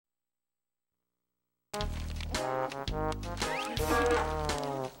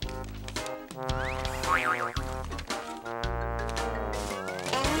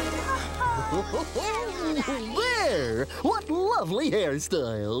There! What lovely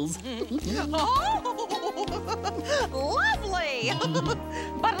hairstyles! Oh, lovely!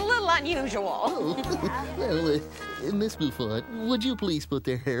 But a little unusual. Well, Miss Buffon, would you please put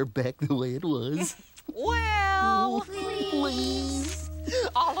their hair back the way it was? Well, Please.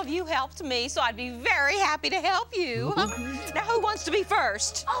 all of you helped me, so I'd be very happy to help you. Now, who wants to be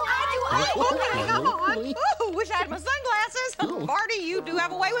first? Oh, I do. Okay, come on. Okay. Ooh, wish I had my sunglasses. Oh. Marty, you do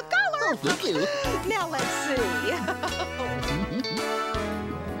have a way with color. Oh, thank you. Now, let's see.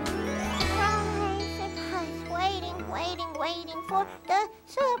 Waiting for the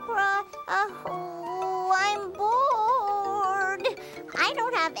surprise. Oh, I'm bored. I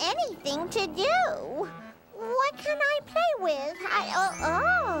don't have anything to do. What can I play with?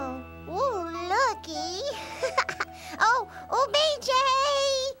 Ooh, looky. oh, BJ!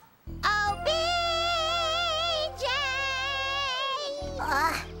 Oh, BJ!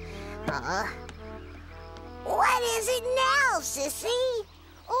 What is it now, Sissy?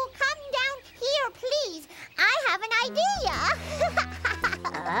 Oh, come down here, please. I have an idea.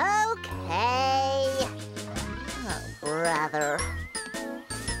 Okay. Oh, brother.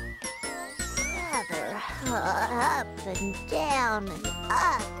 Up and down and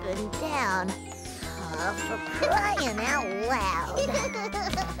up and down. Oh, for crying out loud.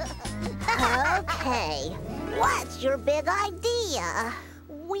 Okay, what's your big idea?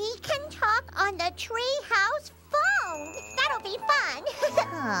 We can talk on the treehouse phone. That'll be fun.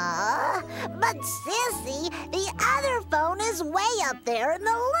 But Sissy, the other phone is way up there in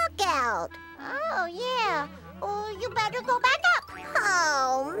the lookout. Oh, yeah. Oh, you better go back up.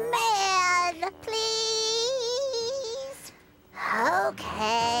 Oh, man. Please.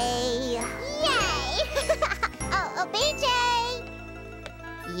 Okay. Yay. BJ.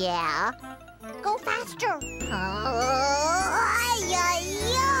 Yeah? Go faster. Ay.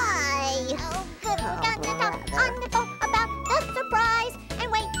 Oh, good. On the phone about the surprise.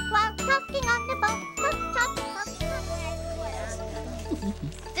 And wait while talking on the phone. Talk.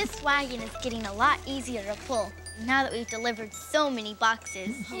 This wagon is getting a lot easier to pull now that we've delivered so many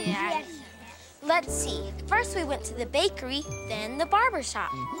boxes. Yeah. Let's see. First we went to the bakery, then the barber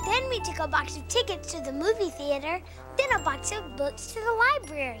shop. Then we took a box of tickets to the movie theater, then a box of books to the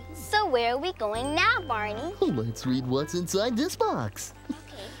library. So where are we going now, Barney? Let's read what's inside this box.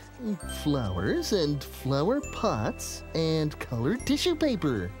 Okay. Flowers and flower pots and colored tissue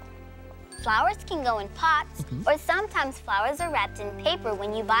paper. Flowers can go in pots, or sometimes flowers are wrapped in paper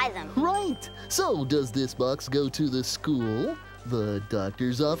when you buy them. Right. So does this box go to the school, the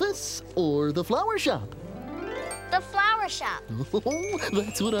doctor's office, or the flower shop? The flower shop. Oh,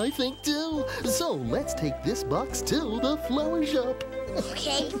 that's what I think too. So let's take this box to the flower shop.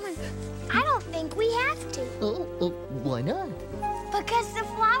 Okay. I don't think we have to. Oh, why not? Because the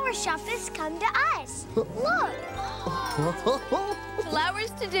flower shop has come to us. Look.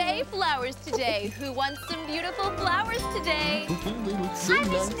 Flowers today. Who wants some beautiful flowers today? They look so Hi,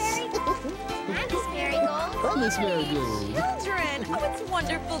 Miss nice. Marigold. Hi, Miss Marigold. Hi, Miss Marigold. Children, oh, it's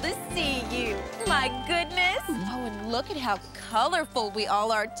wonderful to see you. My goodness. Oh, and look at how colorful we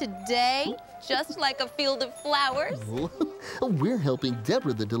all are today. Just like a field of flowers. We're helping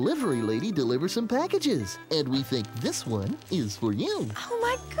Deborah, the delivery lady, deliver some packages. And we think this one is for you. Oh,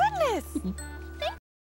 my goodness.